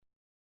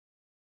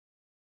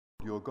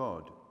your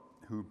God,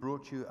 who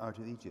brought you out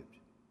of Egypt,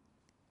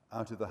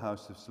 out of the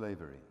house of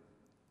slavery.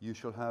 You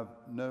shall have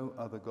no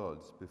other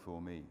gods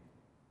before me.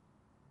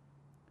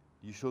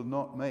 You shall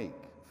not make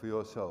for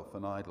yourself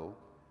an idol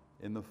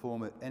in the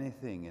form of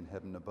anything in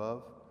heaven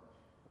above,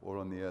 or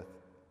on the earth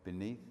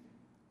beneath,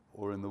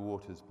 or in the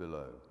waters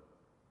below.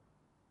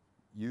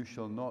 You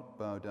shall not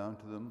bow down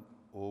to them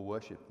or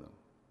worship them.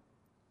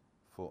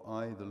 For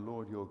I, the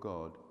Lord your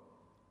God,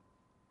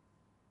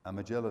 am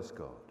a jealous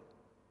God,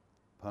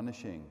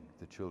 punishing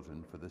the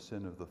children for the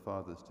sin of the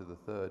fathers to the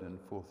third and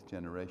fourth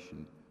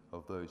generation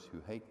of those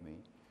who hate me,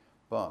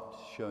 but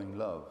showing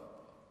love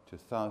to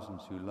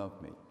thousands who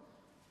love me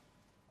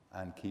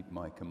and keep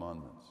my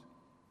commandments.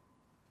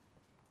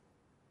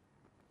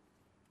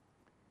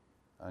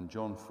 And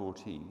John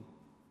 14,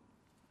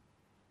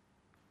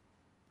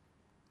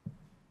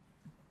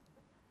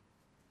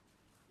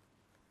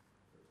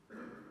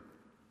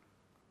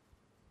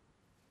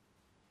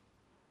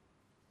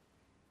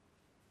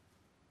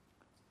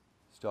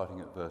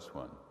 starting at verse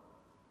 1.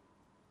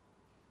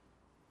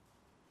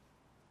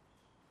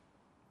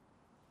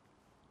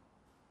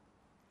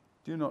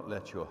 Do not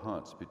let your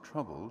hearts be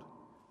troubled.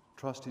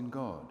 Trust in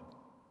God.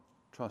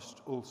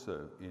 Trust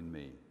also in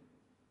me.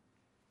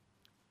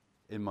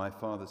 In my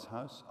Father's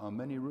house are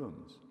many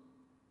rooms.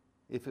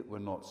 If it were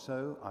not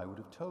so, I would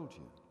have told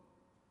you.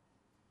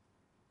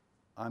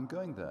 I'm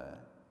going there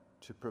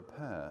to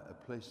prepare a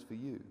place for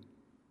you.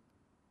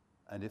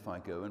 And if I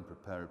go and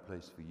prepare a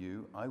place for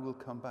you, I will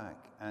come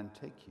back and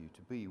take you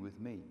to be with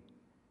me,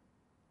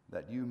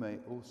 that you may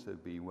also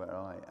be where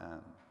I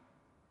am.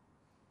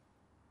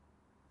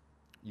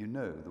 You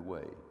know the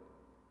way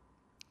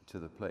to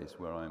the place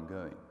where I am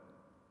going.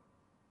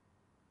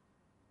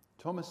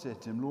 Thomas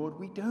said to him, Lord,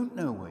 we don't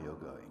know where you're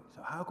going,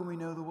 so how can we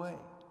know the way?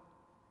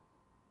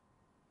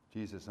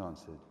 Jesus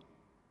answered,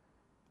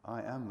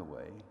 I am the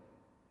way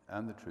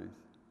and the truth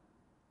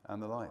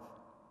and the life.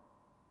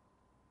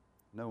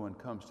 No one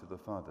comes to the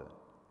Father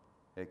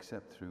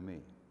except through me.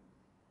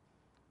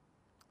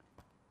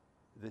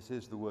 This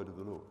is the word of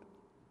the Lord.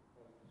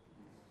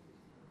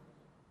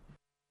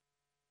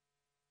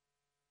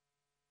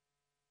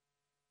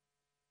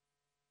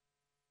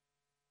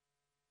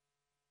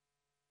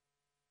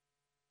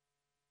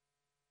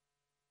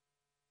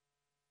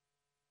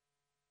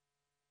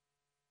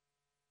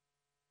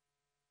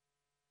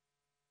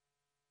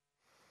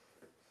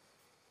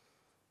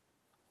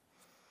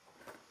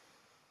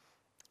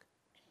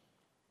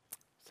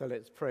 So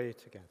let's pray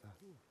together.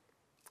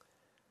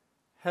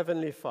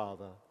 Heavenly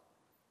Father,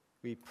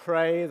 we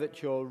pray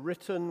that your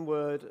written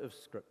word of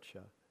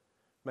Scripture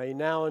may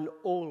now and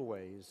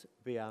always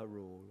be our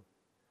rule,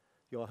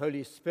 your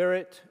Holy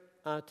Spirit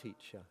our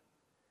teacher,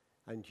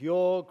 and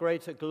your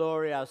greater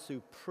glory our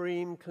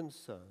supreme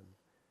concern,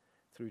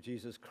 through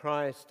Jesus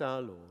Christ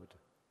our Lord.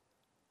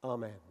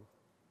 Amen.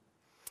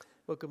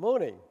 Well, good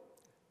morning,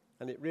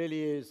 and it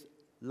really is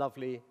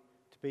lovely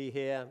to be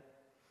here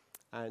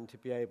and to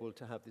be able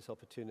to have this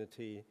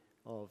opportunity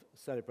of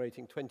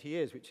celebrating 20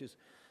 years, which is,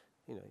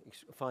 I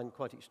find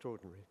quite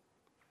extraordinary.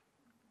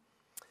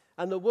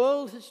 And the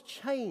world has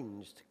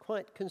changed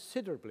quite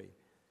considerably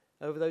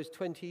over those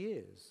 20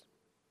 years.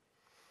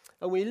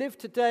 And we live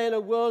today in a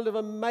world of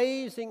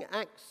amazing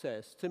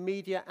access to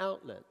media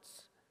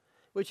outlets,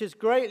 which has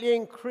greatly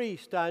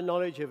increased our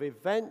knowledge of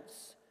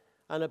events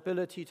and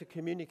ability to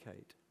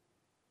communicate.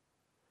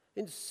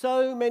 In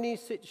so many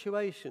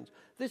situations,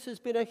 this has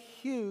been a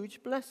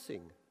huge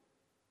blessing.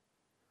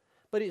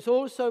 But it's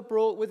also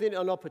brought with it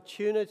an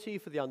opportunity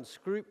for the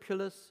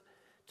unscrupulous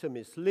to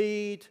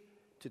mislead,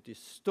 to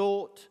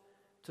distort,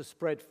 to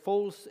spread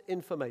false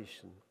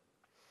information,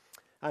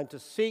 and to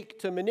seek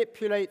to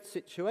manipulate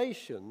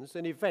situations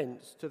and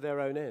events to their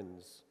own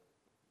ends.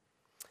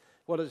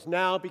 What has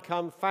now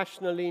become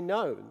fashionably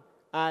known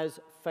as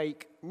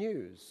fake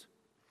news.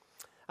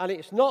 And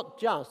it's not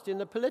just in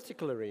the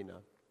political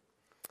arena.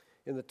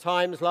 In the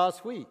Times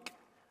last week,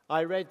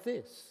 I read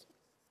this.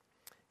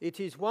 It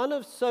is one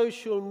of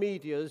social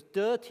media's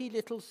dirty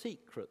little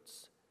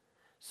secrets.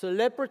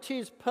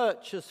 Celebrities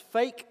purchase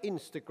fake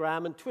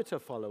Instagram and Twitter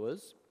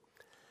followers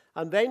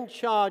and then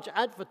charge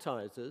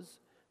advertisers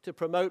to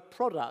promote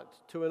product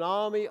to an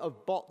army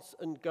of bots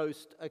and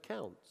ghost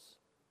accounts.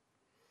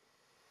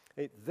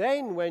 It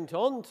then went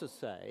on to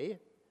say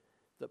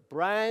that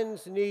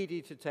brands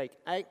needed to take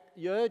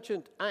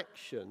urgent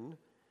action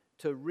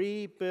to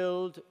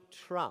rebuild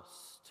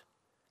trust,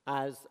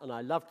 as, and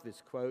I loved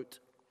this quote,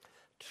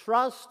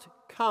 trust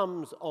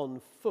comes on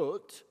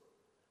foot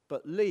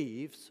but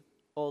leaves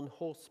on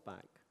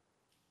horseback.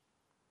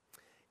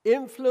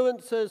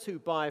 Influencers who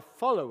buy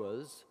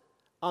followers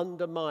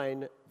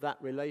undermine that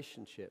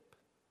relationship.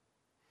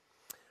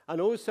 And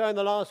also in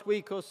the last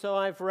week or so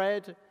I've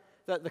read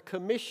that the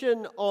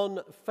Commission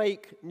on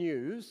Fake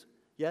News,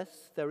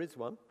 yes, there is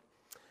one,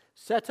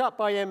 set up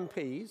by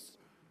MPs,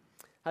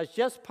 has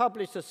just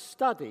published a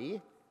study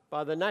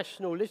by the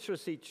National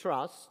Literacy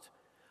Trust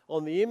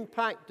on the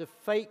impact of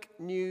fake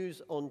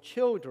news on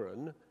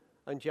children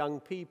and young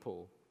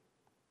people.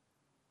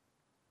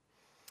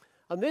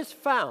 And this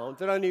found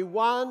that only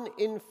 1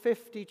 in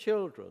 50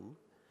 children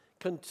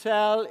can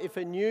tell if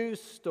a news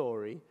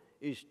story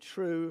is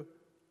true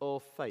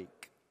or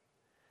fake.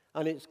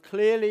 And it's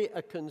clearly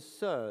a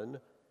concern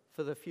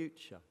for the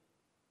future.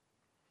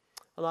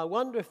 And I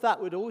wonder if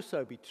that would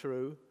also be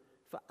true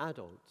for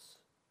adults.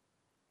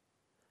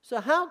 So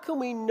how can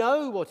we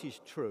know what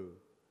is true?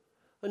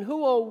 And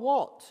who or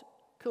what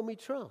can we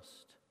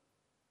trust?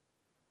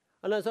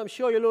 And as I'm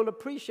sure you'll all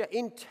appreciate,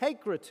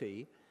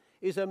 integrity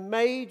is a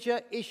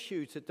major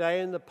issue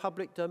today in the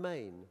public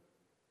domain.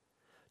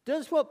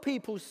 Does what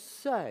people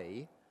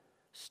say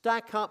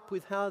stack up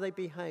with how they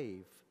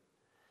behave?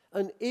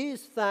 And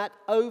is that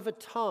over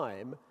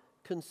time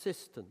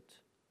consistent?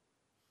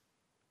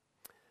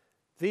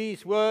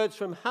 These words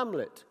from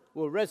Hamlet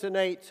will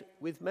resonate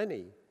with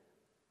many.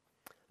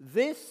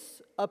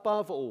 This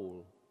above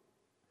all,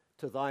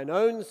 to thine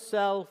own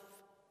self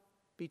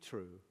be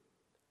true.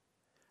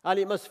 And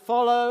it must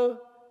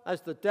follow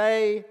as the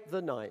day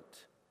the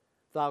night.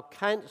 Thou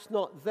canst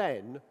not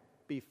then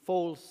be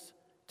false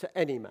to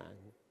any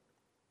man.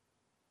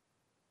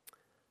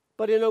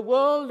 But in a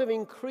world of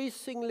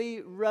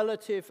increasingly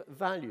relative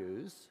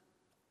values,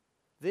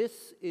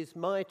 this is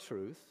my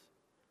truth,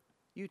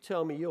 you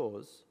tell me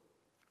yours.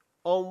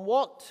 On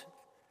what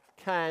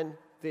can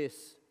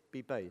this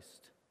be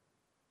based?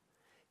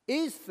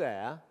 Is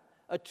there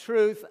a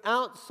truth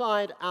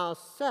outside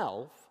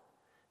ourselves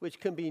which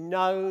can be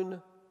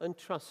known and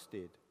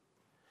trusted,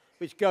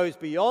 which goes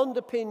beyond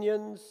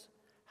opinions,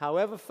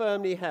 however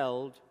firmly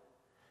held,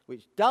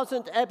 which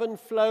doesn't ebb and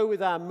flow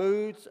with our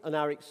moods and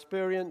our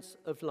experience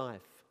of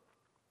life?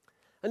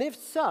 And if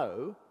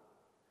so,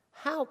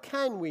 how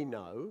can we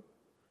know,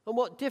 and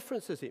what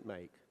difference does it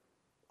make?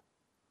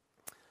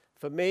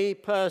 For me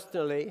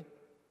personally,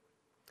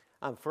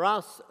 and for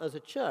us as a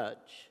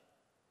church,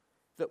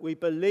 that we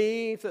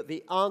believe that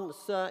the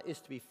answer is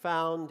to be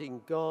found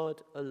in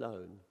God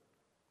alone.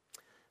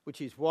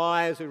 Which is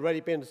why, as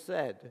already been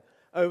said,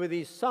 over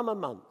these summer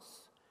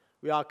months,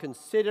 we are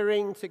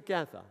considering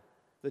together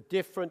the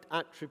different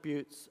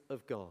attributes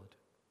of God.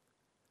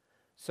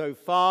 So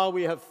far,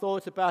 we have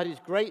thought about his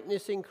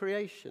greatness in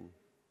creation,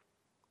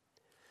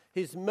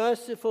 his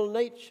merciful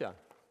nature,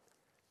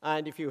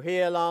 and if you were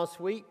here last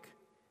week,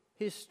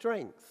 his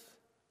strength.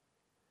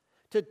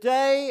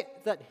 Today,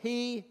 that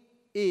he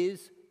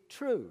is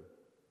true,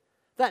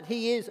 that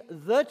he is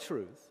the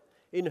truth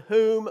in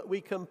whom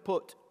we can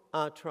put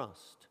our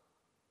trust.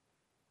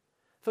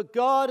 For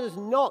God has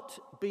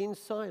not been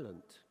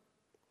silent.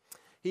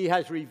 He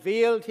has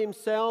revealed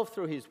himself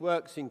through his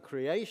works in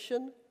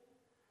creation,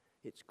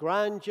 its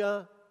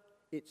grandeur,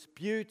 its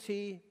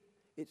beauty,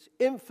 its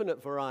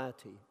infinite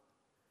variety,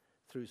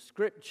 through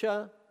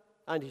Scripture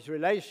and his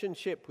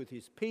relationship with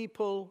his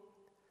people,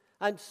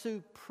 and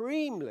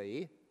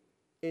supremely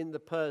in the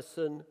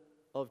person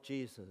of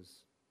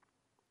Jesus.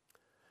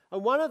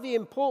 And one of the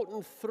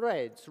important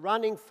threads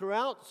running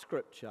throughout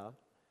Scripture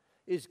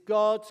is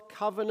God's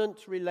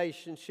covenant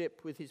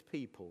relationship with his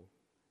people,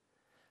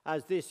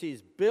 as this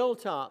is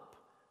built up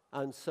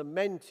and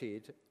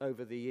cemented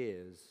over the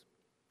years.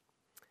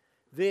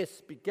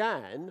 This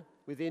began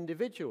with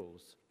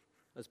individuals,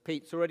 as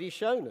Pete's already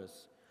shown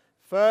us.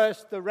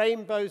 First, the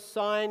rainbow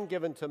sign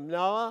given to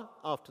Noah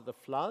after the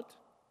flood.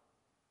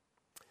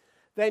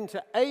 Then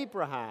to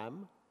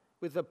Abraham,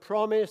 with the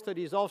promise that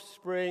his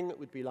offspring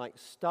would be like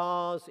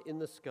stars in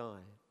the sky.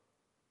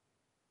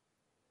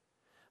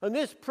 And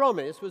this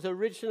promise was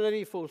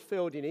originally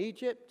fulfilled in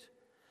Egypt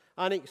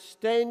and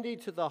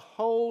extended to the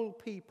whole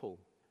people,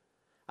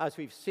 as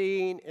we've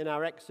seen in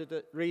our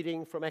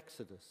reading from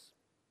Exodus.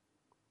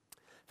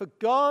 For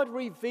God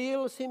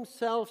reveals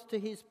himself to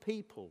his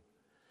people,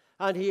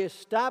 and he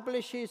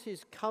establishes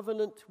his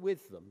covenant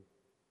with them.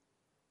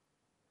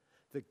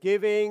 The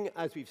giving,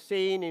 as we've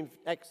seen in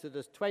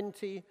Exodus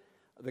 20,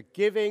 the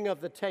giving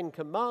of the Ten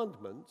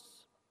Commandments,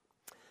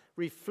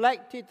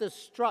 reflected the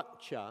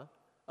structure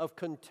of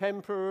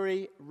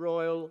contemporary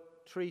royal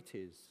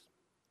treaties.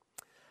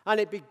 And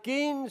it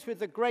begins with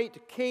the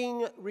great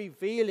king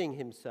revealing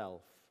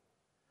himself.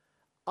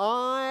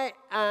 I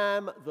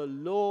am the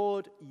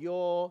Lord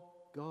your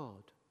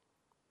God.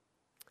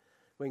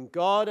 When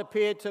God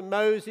appeared to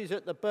Moses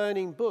at the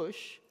burning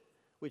bush,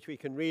 which we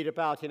can read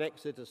about in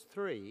Exodus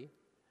 3,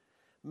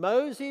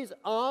 Moses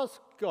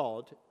asked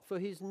God for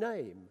his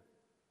name,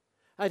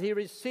 and he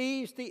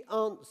receives the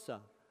answer,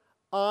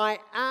 I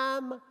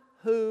am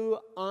who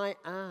I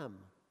am.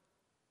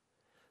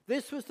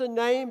 This was the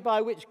name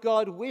by which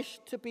God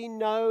wished to be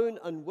known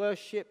and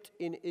worshipped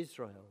in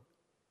Israel.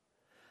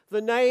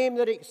 The name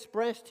that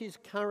expressed his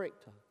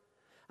character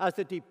as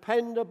the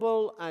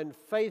dependable and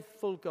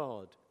faithful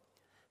God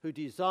who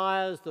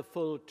desires the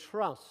full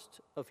trust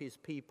of his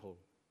people.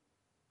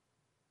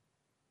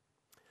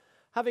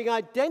 Having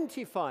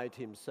identified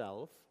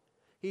himself,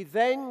 he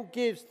then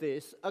gives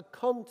this a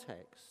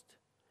context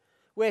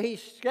where he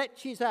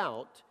sketches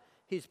out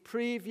his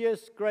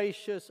previous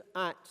gracious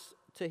acts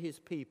to his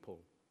people.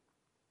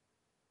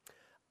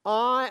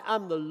 I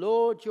am the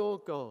Lord your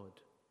God,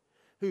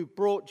 who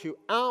brought you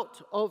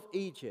out of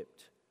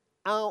Egypt,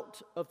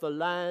 out of the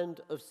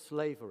land of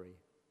slavery.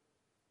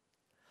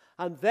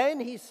 And then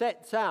he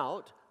sets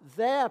out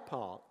their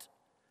part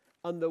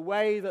and the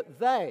way that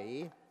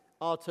they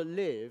are to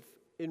live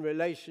in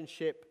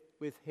relationship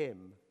with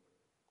him.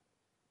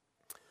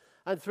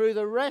 And through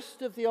the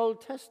rest of the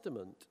Old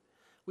Testament,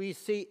 we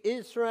see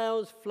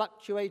Israel's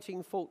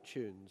fluctuating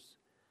fortunes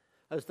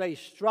as they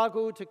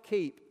struggle to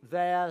keep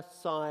their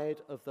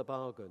side of the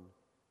bargain.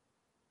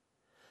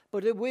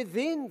 But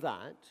within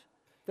that,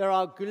 there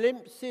are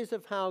glimpses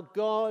of how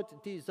God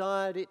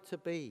desired it to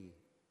be,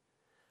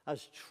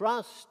 as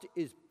trust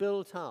is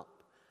built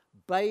up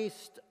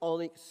based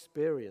on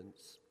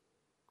experience.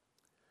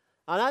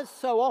 And as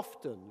so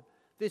often,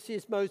 this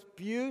is most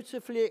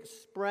beautifully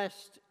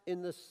expressed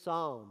in the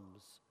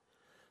Psalms,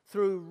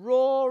 through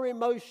raw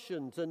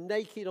emotions and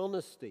naked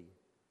honesty,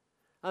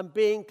 and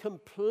being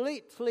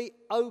completely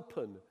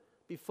open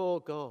before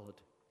God.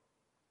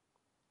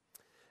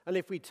 And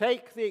if we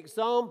take the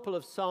example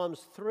of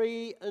Psalms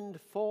 3 and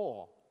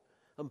 4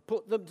 and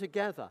put them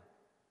together,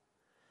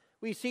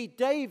 we see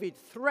David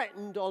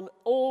threatened on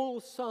all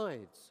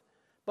sides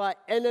by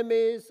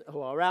enemies who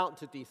are out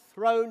to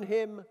dethrone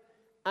him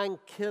and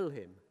kill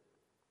him.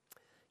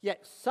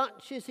 Yet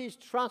such is his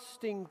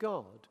trust in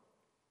God.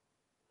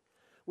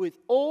 With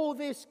all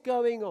this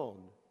going on,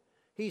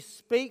 he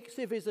speaks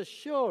of his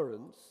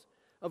assurance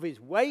of his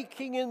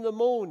waking in the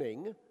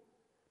morning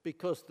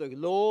because the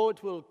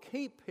Lord will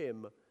keep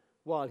him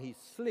while he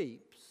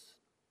sleeps,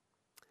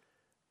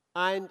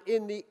 and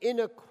in the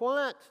inner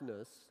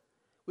quietness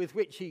with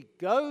which he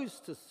goes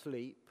to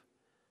sleep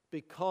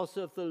because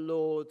of the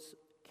Lord's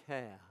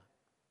care.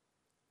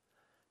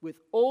 With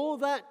all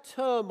that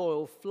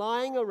turmoil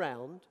flying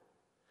around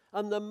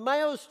and the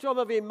maelstrom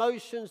of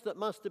emotions that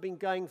must have been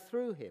going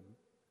through him,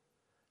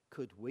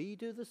 could we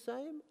do the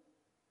same?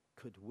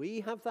 Could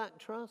we have that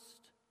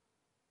trust?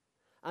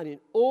 And in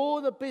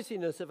all the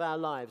busyness of our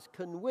lives,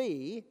 can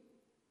we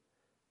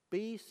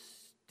be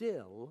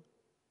still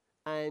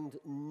and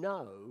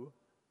know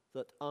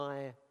that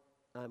I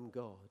am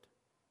God?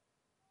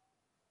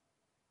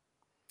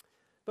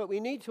 But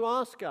we need to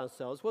ask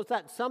ourselves, was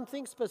that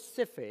something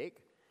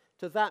specific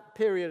to that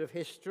period of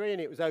history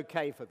and it was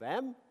okay for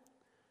them?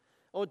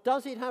 Or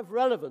does it have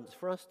relevance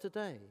for us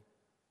today?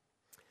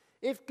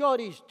 If God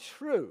is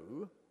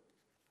true,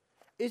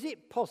 is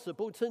it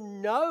possible to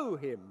know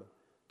him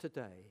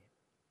today?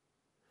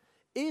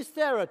 Is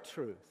there a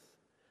truth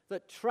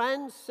that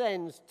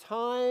transcends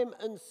time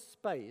and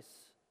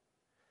space?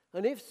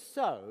 And if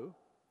so,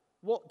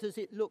 what does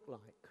it look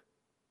like?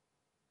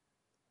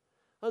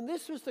 And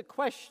this was the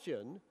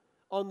question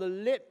on the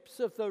lips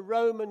of the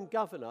Roman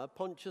governor,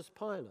 Pontius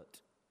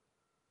Pilate,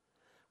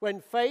 when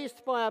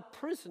faced by a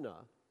prisoner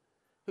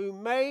who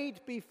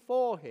made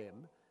before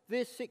him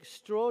this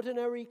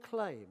extraordinary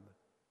claim.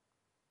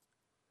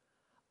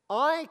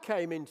 I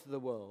came into the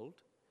world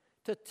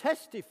to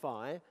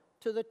testify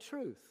to the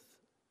truth.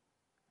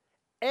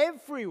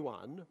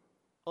 Everyone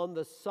on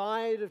the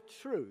side of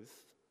truth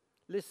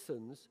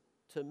listens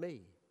to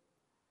me.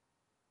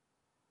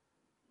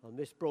 And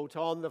this brought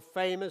on the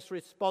famous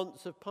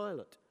response of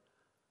Pilate.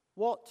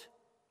 What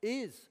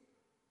is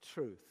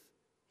truth?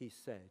 He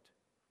said.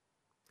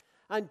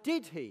 And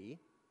did he,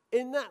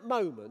 in that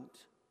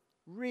moment,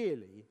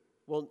 really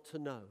want to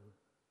know?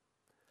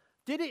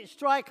 Did it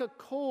strike a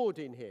chord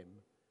in him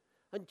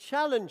and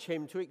challenge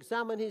him to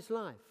examine his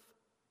life?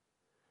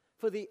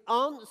 For the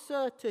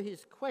answer to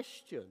his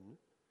question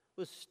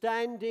was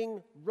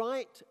standing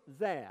right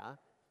there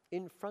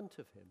in front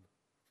of him.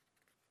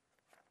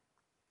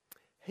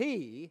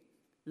 He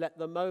let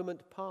the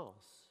moment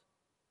pass,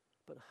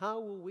 but how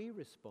will we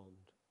respond?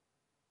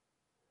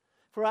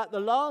 For at the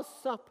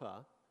Last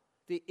Supper,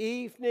 the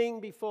evening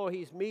before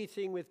his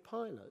meeting with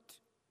Pilate,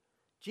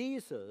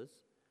 Jesus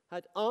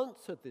had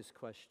answered this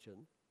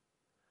question.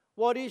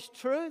 What is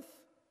truth?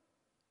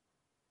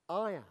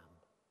 I am.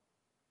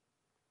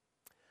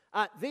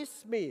 At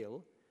this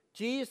meal,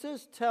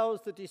 Jesus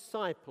tells the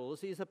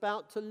disciples he's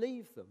about to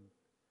leave them.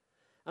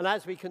 And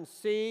as we can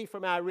see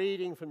from our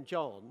reading from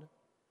John,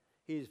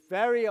 he is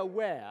very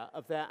aware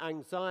of their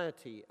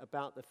anxiety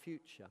about the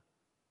future.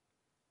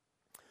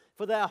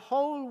 For their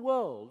whole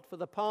world for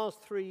the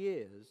past 3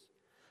 years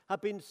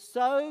have been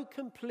so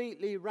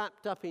completely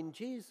wrapped up in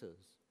Jesus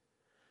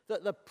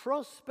that the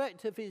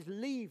prospect of his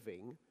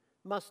leaving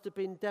must have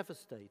been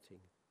devastating.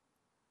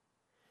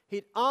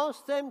 He'd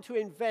asked them to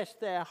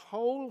invest their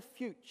whole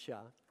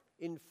future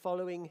in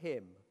following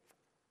him.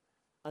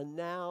 And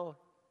now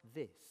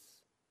this.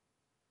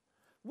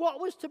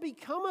 What was to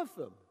become of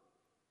them?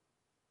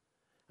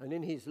 And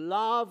in his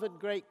love and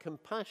great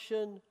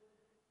compassion,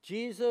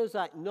 Jesus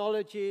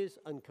acknowledges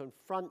and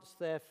confronts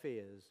their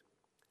fears.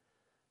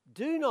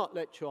 Do not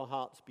let your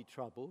hearts be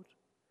troubled.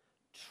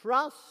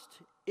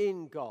 Trust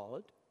in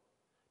God.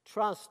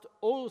 Trust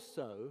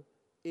also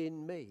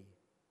in me.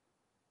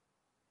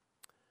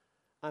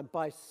 And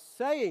by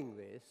saying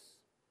this,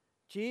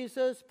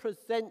 Jesus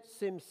presents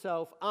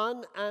himself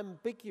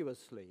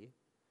unambiguously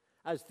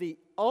as the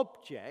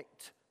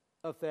object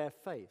of their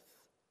faith.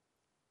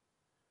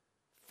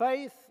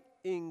 Faith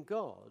in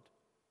God,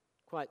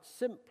 quite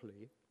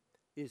simply,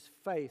 is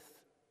faith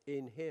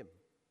in him.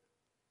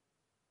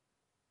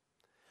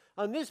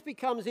 And this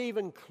becomes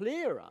even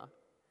clearer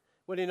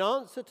when, in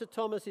answer to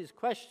Thomas's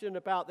question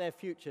about their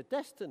future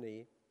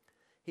destiny,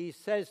 he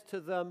says to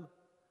them,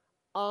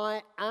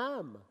 I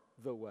am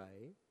the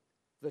way,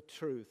 the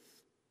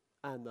truth,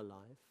 and the life.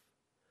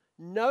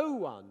 No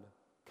one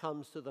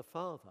comes to the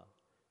Father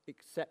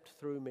except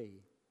through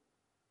me.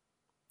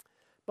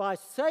 By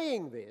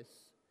saying this,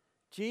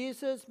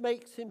 Jesus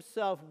makes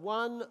himself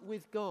one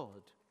with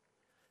God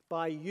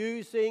by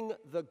using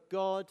the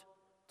God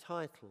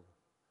title,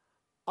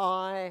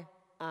 I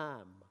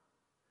am,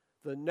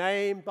 the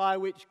name by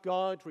which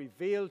God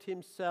revealed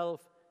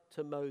himself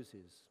to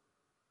Moses.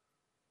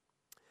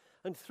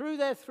 And through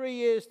their 3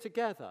 years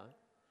together,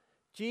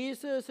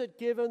 Jesus had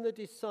given the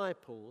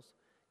disciples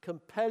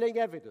compelling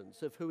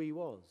evidence of who he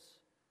was.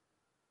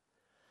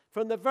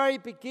 From the very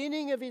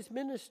beginning of his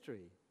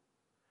ministry,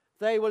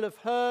 they will have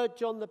heard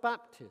John the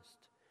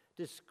Baptist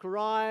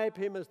describe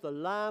him as the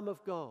Lamb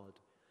of God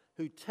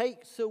who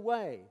takes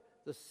away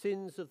the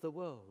sins of the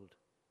world.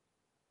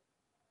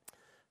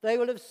 They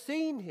will have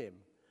seen him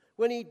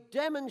when he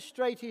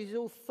demonstrated his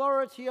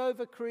authority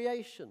over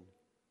creation,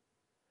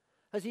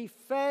 as he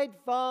fed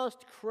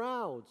vast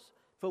crowds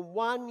from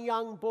one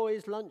young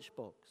boy's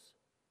lunchbox,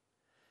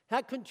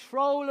 had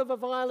control of a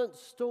violent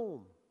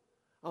storm,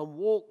 and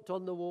walked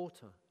on the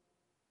water.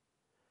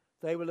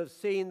 They will have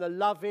seen the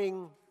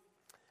loving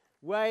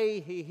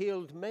way he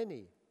healed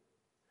many,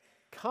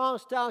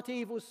 cast out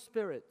evil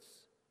spirits,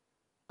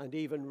 and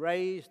even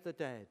raised the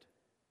dead.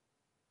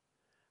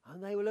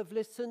 And they will have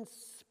listened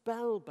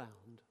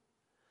spellbound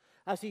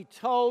as he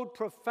told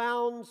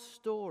profound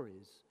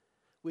stories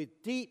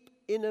with deep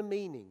inner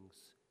meanings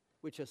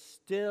which are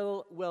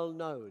still well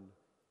known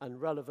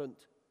and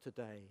relevant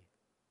today.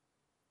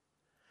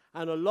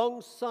 And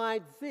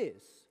alongside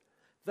this,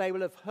 they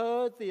will have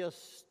heard the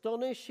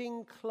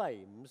astonishing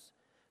claims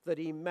that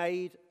he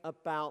made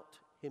about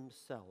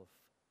himself,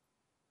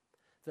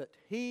 that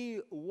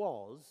he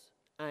was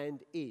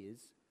and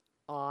is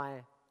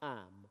I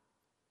am,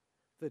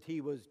 that he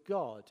was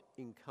God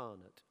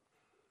incarnate.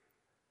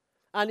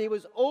 And he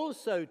was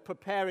also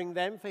preparing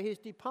them for his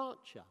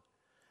departure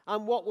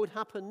and what would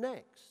happen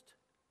next.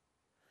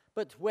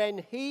 But when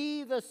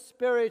he, the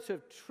Spirit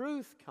of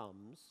truth,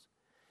 comes,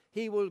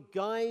 he will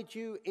guide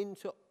you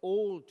into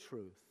all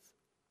truth.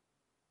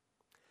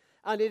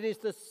 And it is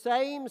the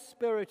same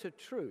Spirit of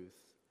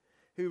truth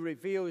who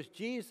reveals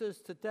Jesus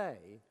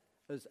today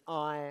as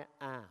I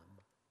am.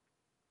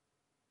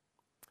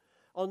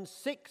 On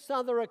 6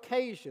 other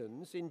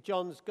occasions in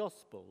John's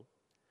Gospel,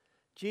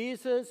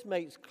 Jesus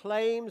makes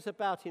claims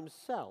about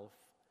himself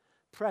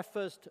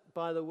prefaced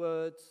by the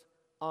words,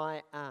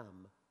 I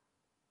am.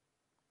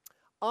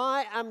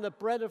 I am the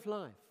bread of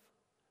life.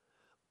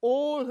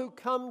 All who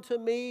come to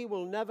me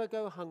will never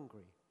go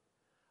hungry,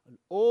 and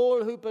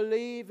all who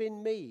believe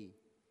in me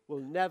will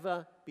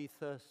never be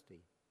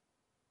thirsty.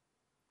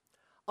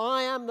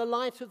 I am the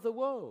light of the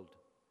world.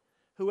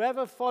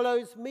 Whoever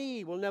follows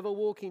me will never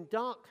walk in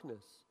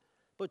darkness,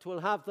 but will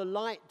have the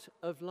light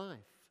of life.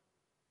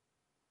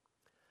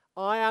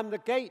 I am the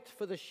gate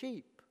for the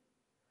sheep.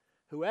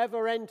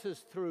 Whoever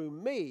enters through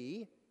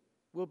me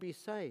will be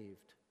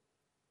saved.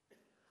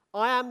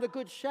 I am the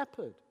good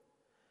shepherd.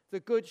 The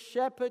good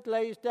shepherd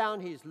lays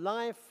down his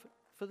life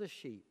for the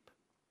sheep.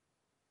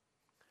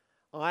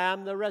 I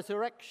am the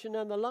resurrection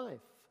and the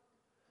life.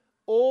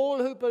 All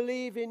who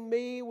believe in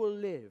me will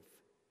live,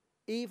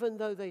 even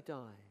though they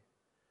die.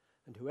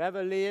 And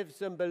whoever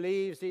lives and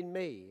believes in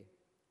me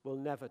will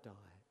never die.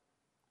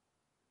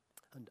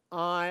 And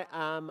I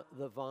am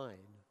the vine.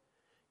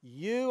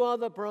 You are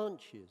the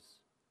branches.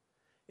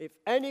 If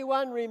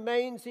anyone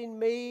remains in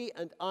me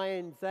and I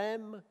in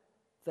them,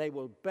 they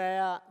will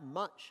bear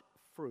much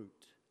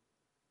fruit.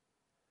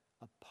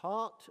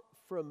 Apart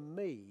from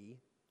me,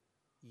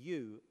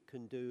 you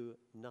can do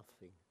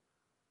nothing.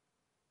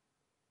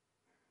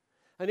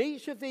 And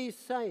each of these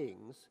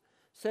sayings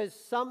says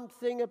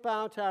something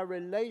about our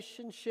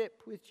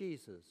relationship with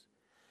Jesus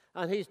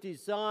and his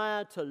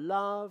desire to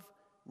love,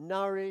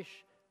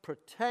 nourish,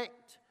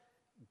 protect,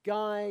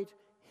 guide,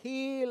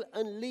 heal,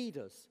 and lead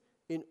us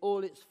in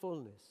all its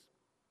fullness.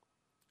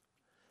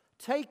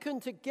 Taken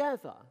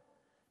together,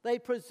 they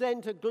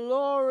present a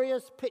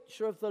glorious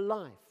picture of the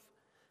life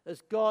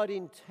as God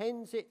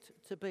intends it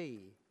to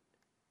be.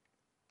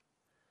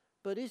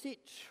 But is it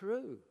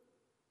true?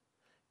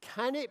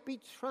 Can it be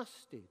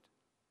trusted?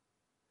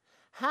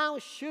 How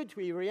should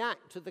we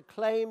react to the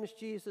claims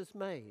Jesus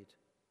made?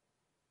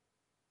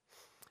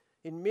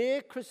 In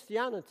Mere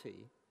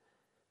Christianity,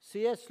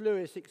 C.S.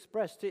 Lewis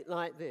expressed it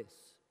like this: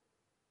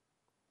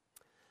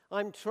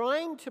 I'm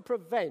trying to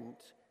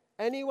prevent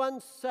anyone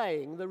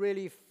saying the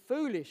really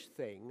foolish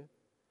thing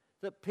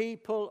that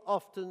people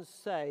often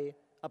say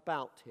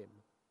about him.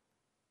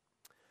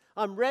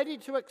 I'm ready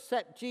to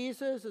accept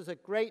Jesus as a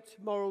great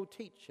moral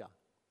teacher,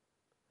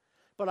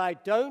 but I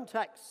don't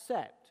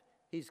accept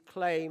his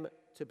claim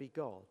to be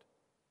God.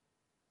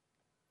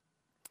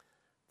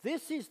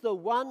 This is the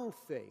one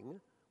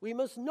thing we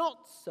must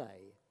not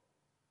say.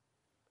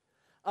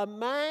 A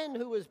man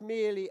who was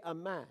merely a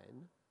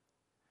man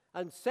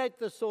and said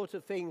the sort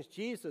of things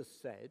Jesus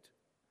said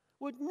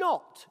would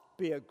not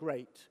be a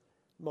great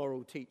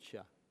moral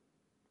teacher.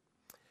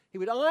 He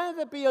would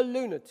either be a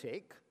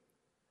lunatic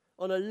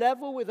on a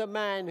level with a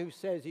man who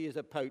says he is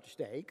a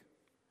poached egg,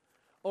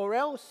 or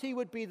else he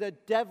would be the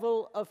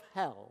devil of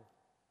hell.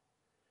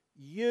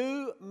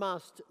 You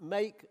must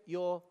make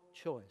your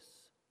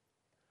choice.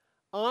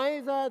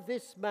 Either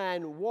this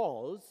man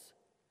was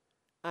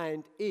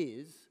and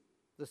is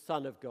the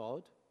Son of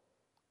God,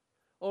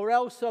 or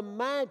else a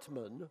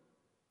madman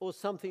or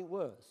something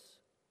worse.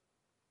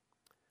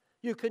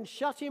 You can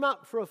shut him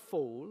up for a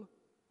fool,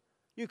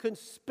 you can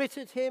spit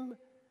at him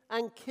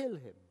and kill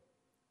him,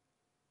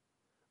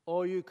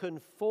 or you can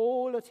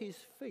fall at his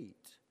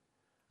feet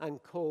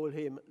and call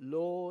him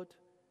Lord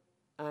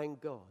and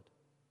God.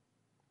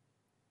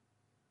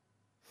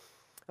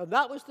 And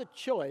that was the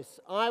choice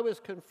I was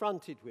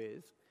confronted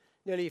with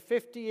nearly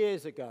 50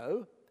 years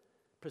ago,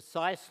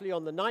 precisely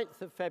on the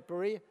 9th of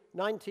February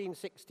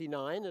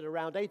 1969 at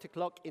around 8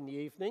 o'clock in the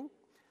evening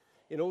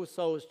in All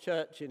Souls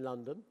Church in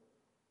London.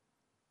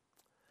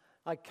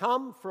 I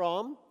come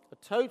from a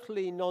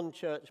totally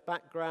non-church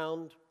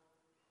background,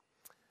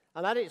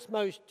 and at its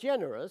most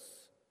generous,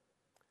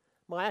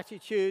 my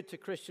attitude to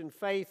Christian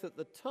faith at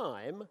the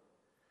time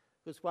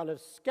was one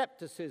of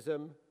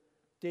skepticism,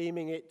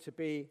 deeming it to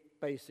be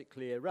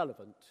basically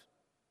irrelevant.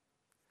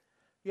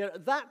 Yet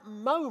at that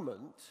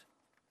moment,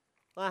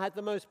 I had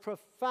the most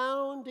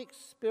profound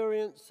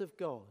experience of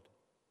God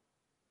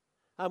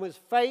and was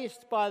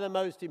faced by the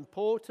most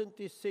important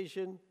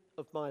decision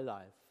of my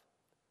life.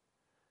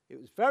 It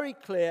was very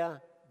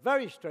clear,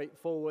 very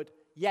straightforward,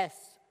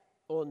 yes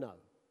or no.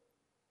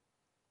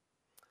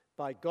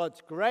 By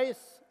God's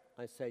grace,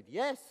 I said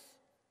yes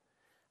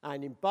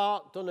and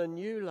embarked on a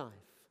new life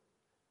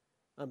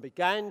and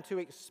began to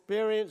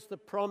experience the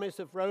promise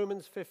of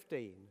Romans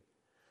 15,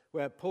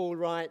 where Paul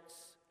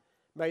writes,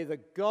 "May the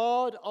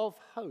God of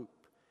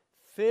hope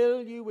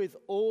fill you with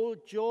all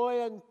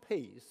joy and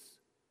peace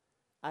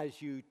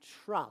as you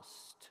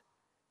trust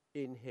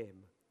in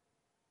him."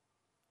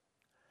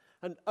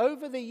 And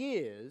over the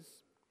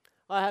years,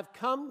 I have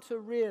come to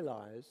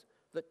realize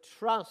that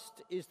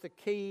trust is the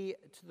key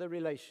to the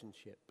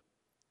relationship.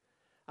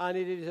 And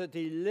it is a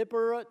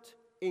deliberate,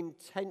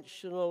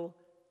 intentional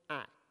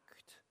act.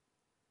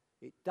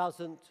 It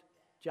doesn't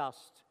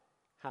just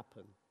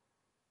happen.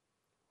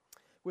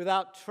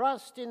 Without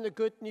trust in the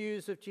good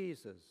news of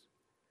Jesus,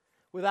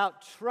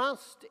 without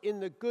trust in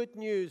the good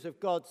news of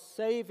God's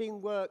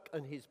saving work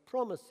and his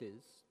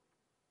promises,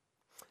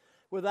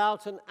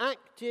 without an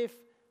active,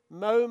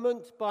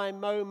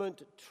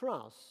 moment-by-moment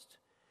trust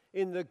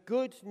in the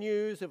good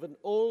news of an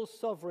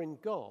all-sovereign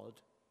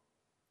God,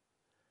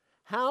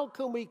 how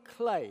can we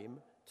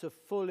claim to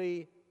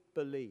fully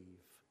believe?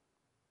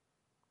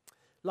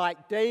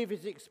 Like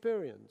David's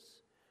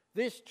experience,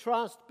 this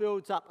trust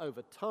builds up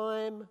over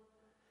time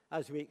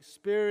as we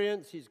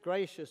experience his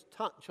gracious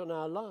touch on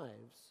our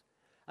lives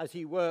as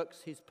he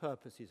works his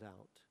purposes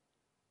out.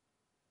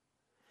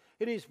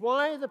 It is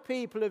why the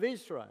people of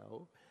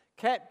Israel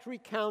kept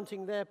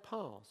recounting their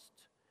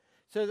past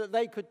so that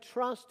they could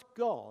trust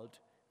God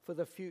for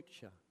the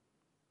future.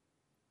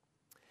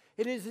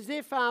 It is as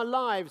if our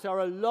lives are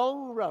a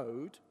long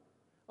road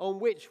on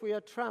which we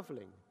are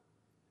traveling,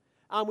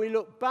 and we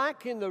look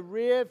back in the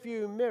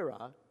rear-view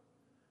mirror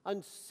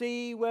and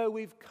see where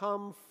we've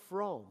come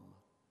from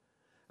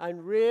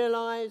and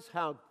realize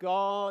how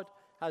God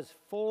has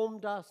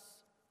formed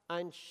us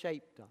and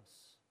shaped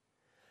us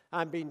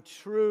and been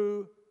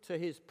true to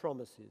his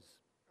promises.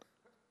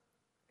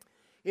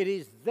 It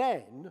is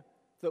then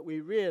that we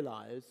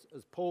realize,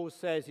 as Paul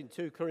says in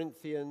 2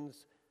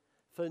 Corinthians,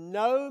 "For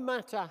no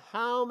matter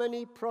how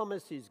many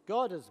promises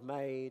God has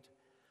made,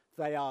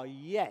 they are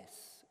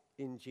yes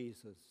in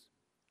Jesus."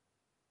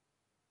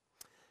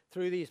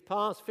 Through these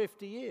past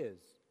 50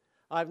 years,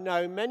 I've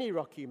known many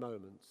rocky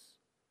moments.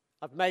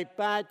 I've made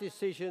bad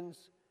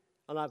decisions,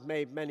 and I've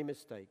made many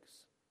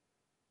mistakes.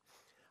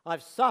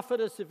 I've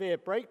suffered a severe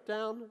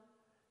breakdown,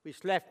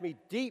 which left me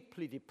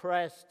deeply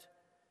depressed,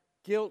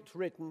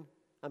 guilt-ridden,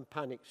 and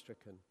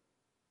panic-stricken.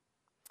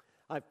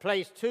 I've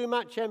placed too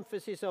much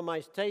emphasis on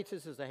my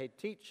status as a head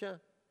teacher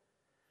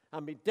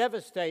and been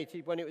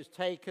devastated when it was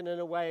taken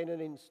away in an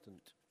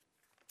instant.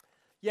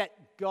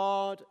 Yet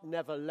God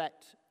never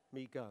let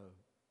me go.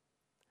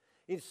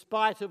 In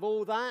spite of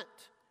all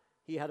that,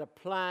 he had a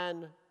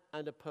plan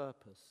and a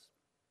purpose.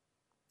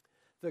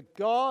 The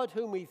God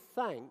whom we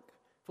thank,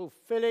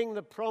 fulfilling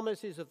the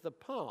promises of the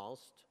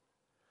past,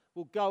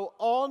 will go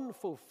on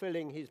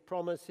fulfilling his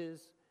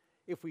promises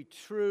if we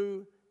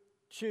choose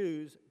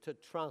to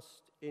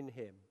trust in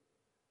him.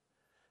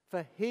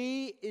 For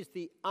he is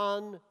the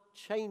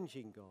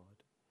unchanging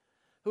God,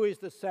 who is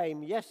the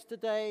same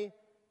yesterday,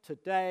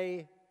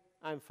 today,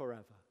 and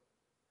forever.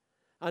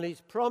 And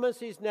his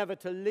promises never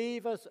to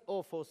leave us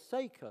or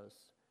forsake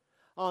us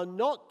are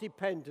not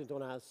dependent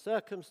on our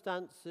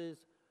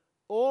circumstances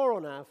or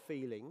on our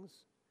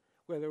feelings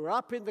whether we're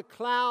up in the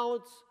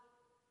clouds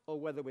or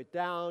whether we're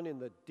down in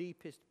the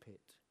deepest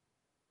pit.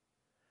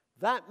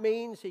 That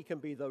means he can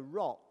be the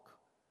rock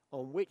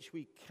on which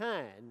we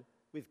can,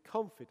 with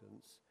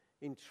confidence,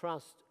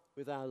 entrust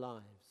with our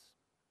lives.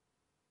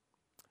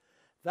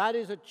 That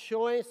is a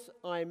choice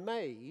I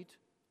made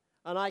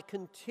and I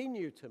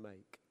continue to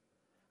make.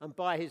 And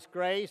by his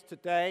grace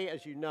today,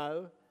 as you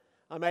know,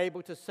 I'm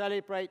able to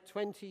celebrate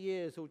 20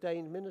 years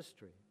ordained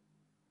ministry.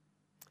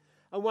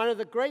 And one of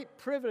the great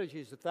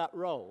privileges of that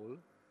role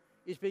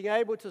is being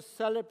able to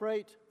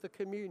celebrate the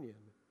communion,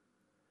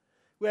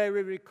 where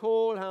we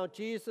recall how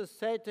Jesus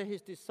said to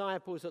his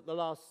disciples at the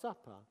Last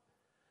Supper,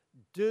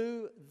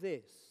 "Do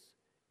this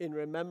in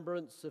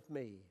remembrance of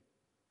me."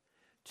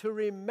 To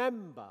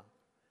remember,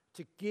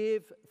 to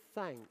give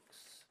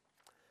thanks,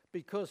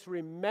 because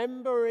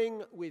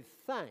remembering with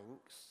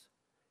thanks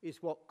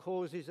is what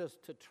causes us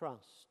to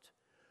trust,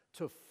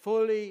 to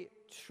fully,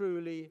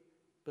 truly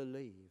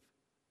believe.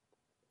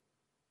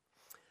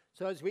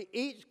 So as we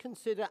each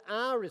consider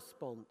our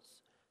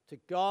response to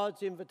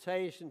God's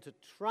invitation to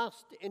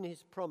trust in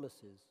his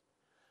promises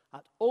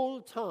at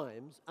all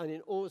times and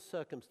in all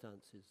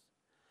circumstances,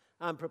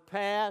 and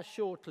prepare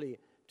shortly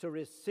to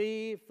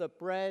receive the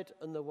bread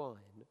and the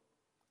wine,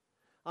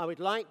 I would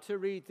like to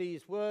read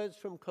these words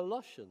from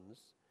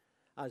Colossians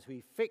as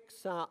we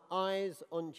fix our eyes on